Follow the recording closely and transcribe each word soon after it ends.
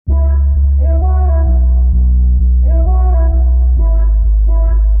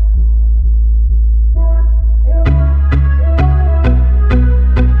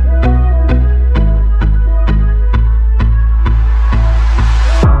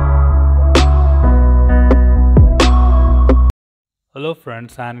Hello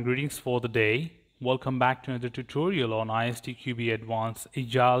friends and greetings for the day. Welcome back to another tutorial on ISTQB Advanced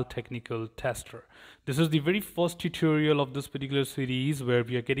Agile Technical Tester. This is the very first tutorial of this particular series where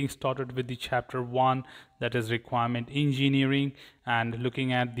we are getting started with the chapter 1, that is requirement engineering, and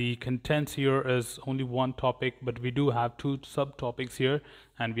looking at the contents here is only one topic, but we do have two subtopics here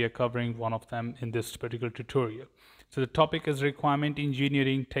and we are covering one of them in this particular tutorial. So the topic is requirement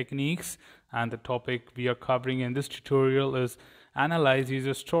engineering techniques, and the topic we are covering in this tutorial is analyze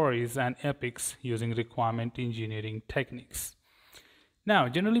user stories and epics using requirement engineering techniques. Now,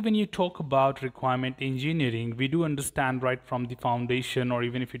 generally when you talk about requirement engineering, we do understand right from the foundation, or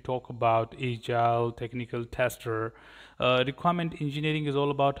even if you talk about agile technical tester, requirement engineering is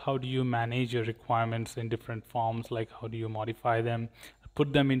all about how do you manage your requirements in different forms, like how do you modify them,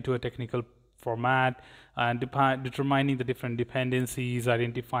 put them into a technical format, and determining the different dependencies,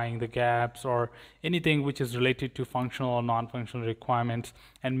 identifying the gaps or anything which is related to functional or non-functional requirements,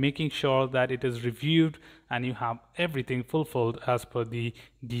 and making sure that it is reviewed and you have everything fulfilled as per the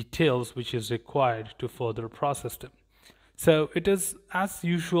details which is required to further process them. So it is as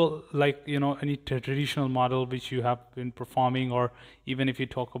usual, like any traditional model which you have been performing, or even if you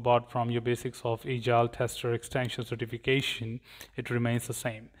talk about from your basics of agile tester extension certification, it remains the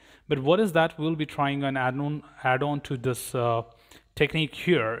same. But what is that we'll be trying an add-on to this technique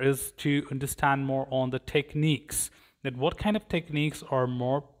here is to understand more on the techniques, that what kind of techniques are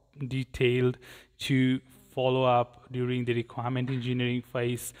more detailed to follow up during the requirement engineering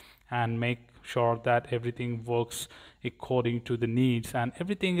phase and make sure that everything works according to the needs and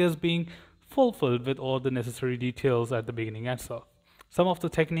everything is being fulfilled with all the necessary details at the beginning itself. Some of the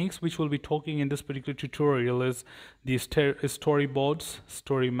techniques which we'll be talking in this particular tutorial is the storyboards,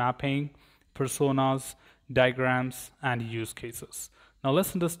 story mapping, personas, diagrams, and use cases. Now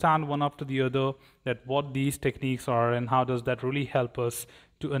let's understand one after the other that what these techniques are and how does that really help us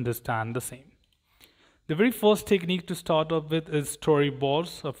to understand the same. The very first technique to start up with is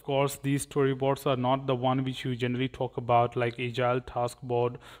storyboards. Of course, these storyboards are not the one which you generally talk about like Agile Task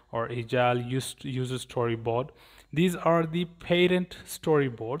Board or Agile User Storyboard. These are the parent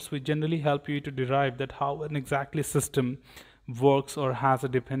storyboards which generally help you to derive that how an exactly system works or has a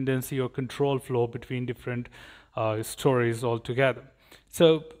dependency or control flow between different stories altogether.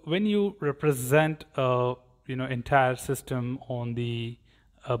 So when you represent entire system on the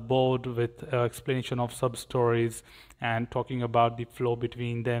board with explanation of sub-stories and talking about the flow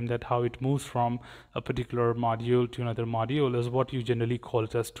between them, that how it moves from a particular module to another module, is what you generally call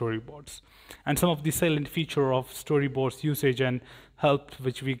it as storyboards. And some of the salient feature of storyboards usage and help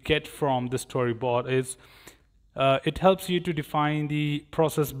which we get from the storyboard is it helps you to define the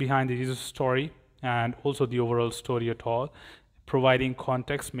process behind the user story and also the overall story at all, providing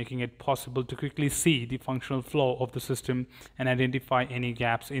context, making it possible to quickly see the functional flow of the system and identify any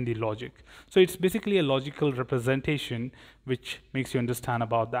gaps in the logic. So it's basically a logical representation which makes you understand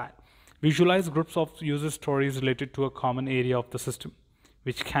about that. Visualize groups of user stories related to a common area of the system,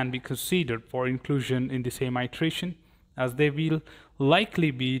 which can be considered for inclusion in the same iteration, as they will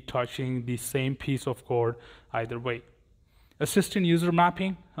likely be touching the same piece of code either way. Assist in user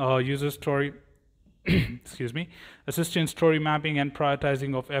mapping, user story assist in story mapping and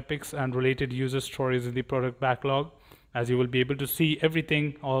prioritizing of epics and related user stories in the product backlog, as you will be able to see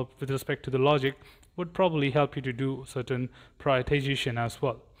everything with respect to the logic, would probably help you to do certain prioritization as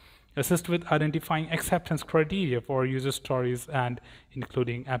well. Assist with identifying acceptance criteria for user stories and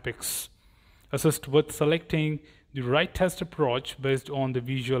including epics. Assist with selecting the right test approach based on the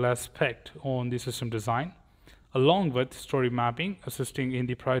visual aspect on the system design, along with story mapping, assisting in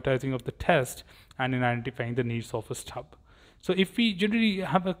the prioritizing of the test and in identifying the needs of a stub. So if we generally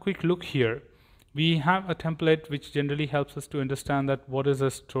have a quick look here, we have a template which generally helps us to understand that what is a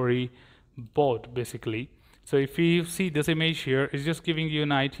storyboard basically. So if you see this image here, it's just giving you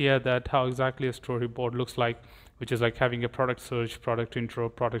an idea that how exactly a storyboard looks like, which is like having a product search, product intro,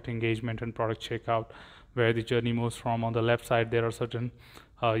 product engagement, and product checkout, where the journey moves from. On the left side there are certain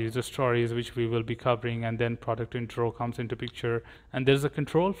user stories which we will be covering, and then product intro comes into picture, and there's a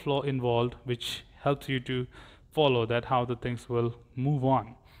control flow involved which helps you to follow that how the things will move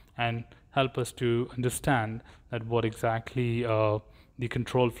on and help us to understand that what exactly the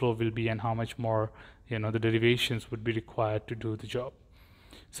control flow will be and how much more the derivations would be required to do the job.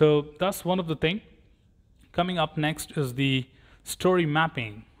 So that's one of the things. Coming up next is the story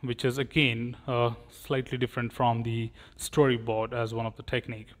mapping, which is again slightly different from the storyboard as one of the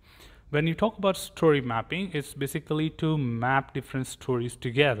technique. When you talk about story mapping, it's basically to map different stories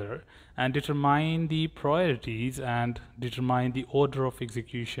together and determine the priorities and determine the order of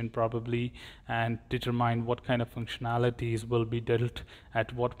execution probably, and determine what kind of functionalities will be dealt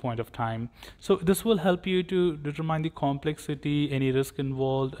at what point of time. So this will help you to determine the complexity, any risk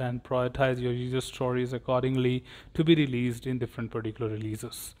involved, and prioritize your user stories accordingly to be released in different particular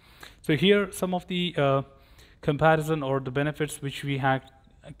releases. So here some of the comparison or the benefits which we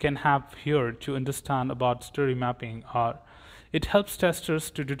can have here to understand about story mapping are: it helps testers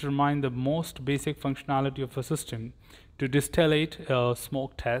to determine the most basic functionality of a system, to distillate a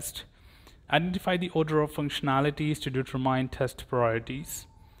smoke test, identify the order of functionalities to determine test priorities,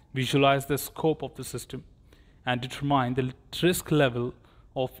 visualize the scope of the system, and determine the risk level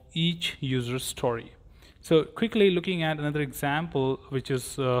of each user's story. So quickly looking at another example which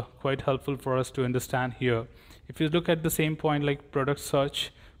is quite helpful for us to understand here. If you look at the same point like product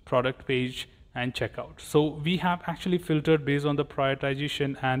search, product page, and checkout. So we have actually filtered based on the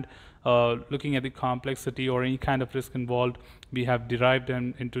prioritization and looking at the complexity or any kind of risk involved. We have derived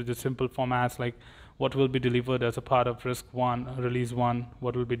them into the simple formats like what will be delivered as a part of risk 1, release 1,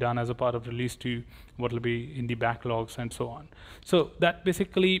 what will be done as a part of release 2, what will be in the backlogs, and so on. So that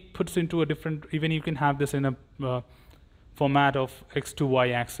basically puts into a different, even you can have this in a format of X to Y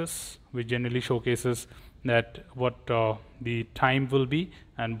axis, which generally showcases that what the time will be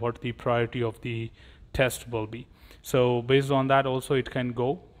and what the priority of the test will be. So based on that also it can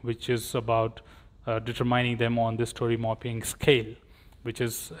go, which is about determining them on the story mapping scale, which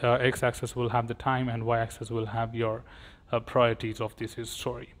is x-axis will have the time and y-axis will have your priorities of this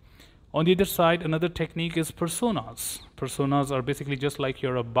story. On the other side, another technique is personas. Personas are basically just like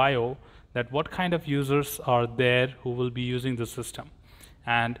your bio, that what kind of users are there who will be using the system.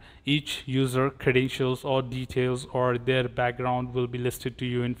 And each user credentials or details or their background will be listed to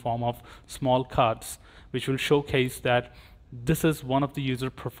you in form of small cards, which will showcase that this is one of the user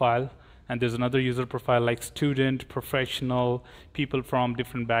profile, and there's another user profile like student, professional, people from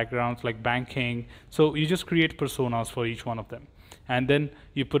different backgrounds like banking. So you just create personas for each one of them, and then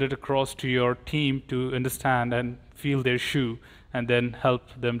you put it across to your team to understand and feel their shoe, and then help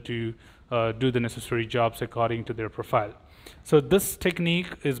them to do the necessary jobs according to their profile. So this technique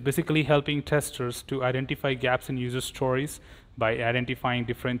is basically helping testers to identify gaps in user stories by identifying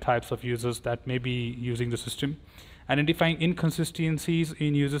different types of users that may be using the system, identifying inconsistencies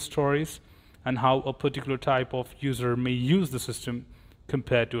in user stories and how a particular type of user may use the system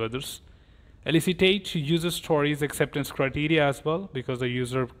compared to others, elicitate user stories acceptance criteria as well, because the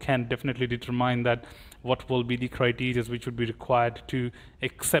user can definitely determine that what will be the criteria which would be required to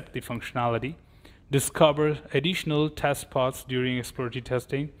accept the functionality, discover additional test paths during exploratory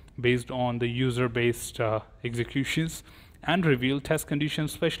testing based on the user-based executions, and reveal test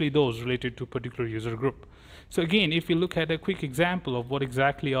conditions, especially those related to a particular user group. So again, if you look at a quick example of what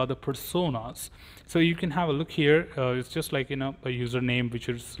exactly are the personas, so you can have a look here. It's just like, a username which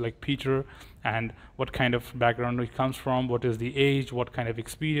is like Peter, and what kind of background he comes from, what is the age, what kind of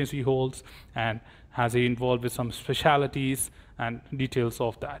experience he holds, and has he involved with some specialities and details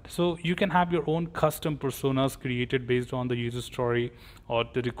of that. So you can have your own custom personas created based on the user story or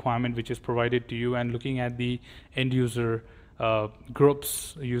the requirement which is provided to you, and looking at the end user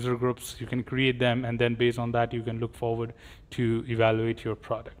user groups, you can create them, and then based on that you can look forward to evaluate your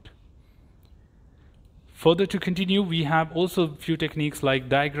product. Further to continue, we have also a few techniques like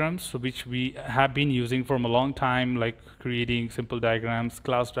diagrams, which we have been using for a long time, like creating simple diagrams,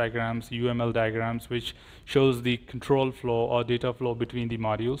 class diagrams, UML diagrams, which shows the control flow or data flow between the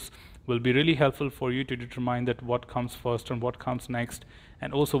modules. Will be really helpful for you to determine that what comes first and what comes next,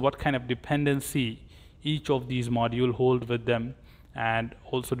 and also what kind of dependency each of these modules hold with them, and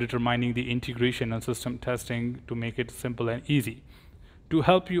also determining the integration and system testing to make it simple and easy. To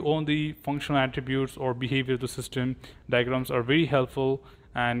help you own the functional attributes or behavior of the system, diagrams are very helpful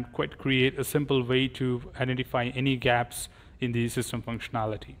and quite create a simple way to identify any gaps in the system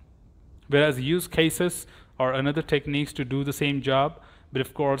functionality. Whereas use cases are another techniques to do the same job, but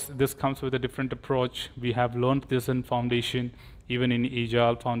of course this comes with a different approach. We have learned this in Foundation, even in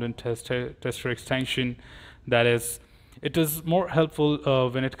Agile, found in tester extension. That is, it is more helpful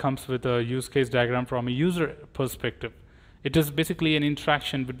when it comes with a use case diagram from a user perspective. It is basically an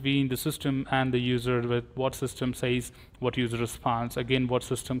interaction between the system and the user, with what system says, what user responds, again what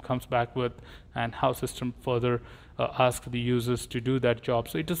system comes back with, and how system further asks the users to do that job.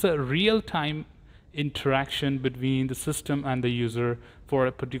 So it is a real-time interaction between the system and the user for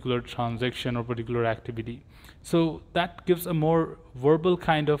a particular transaction or particular activity. So that gives a more verbal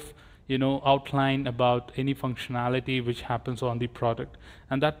kind of outline about any functionality which happens on the product,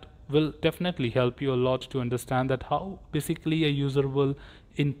 and that will definitely help you a lot to understand that how basically a user will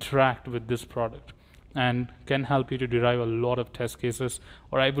interact with this product, and can help you to derive a lot of test cases,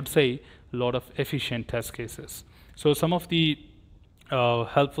 or I would say a lot of efficient test cases. So some of the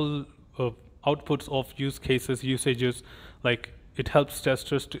helpful outputs of use cases usages, like it helps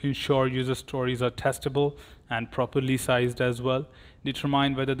testers to ensure user stories are testable and properly sized as well,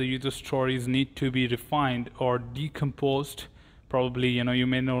 determine whether the user stories need to be refined or decomposed. Probably you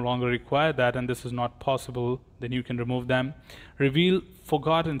may no longer require that and this is not possible, then you can remove them. Reveal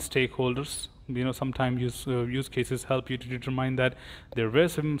forgotten stakeholders. Sometimes use cases help you to determine that there were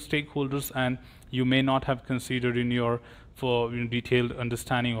some stakeholders and you may not have considered in your detailed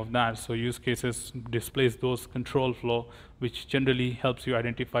understanding of that. So use cases displays those control flow, which generally helps you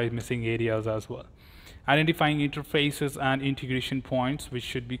identify missing areas as well. Identifying interfaces and integration points which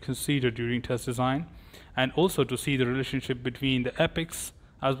should be considered during test design, and also to see the relationship between the epics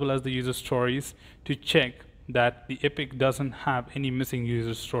as well as the user stories to check that the epic doesn't have any missing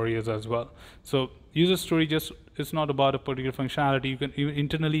user stories as well. So user story just is not about a particular functionality. You can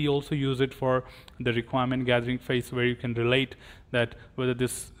internally also use it for the requirement gathering phase, where you can relate that whether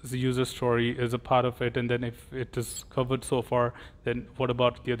this user story is a part of it, and then if it is covered so far, then what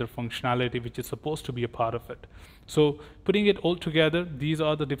about the other functionality which is supposed to be a part of it. So putting it all together, these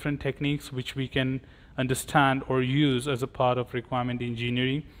are the different techniques which we can understand or use as a part of requirement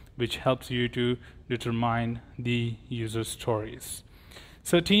engineering, which helps you to determine the user stories.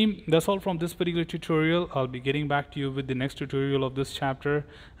 So team, that's all from this particular tutorial. I'll be getting back to you with the next tutorial of this chapter,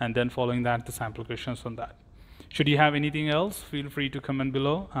 and then following that, the sample questions on that. Should you have anything else, feel free to comment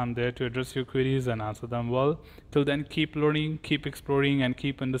below. I'm there to address your queries and answer them well. Till then, keep learning, keep exploring, and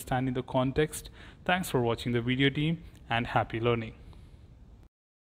keep understanding the context. Thanks for watching the video, team, and happy learning.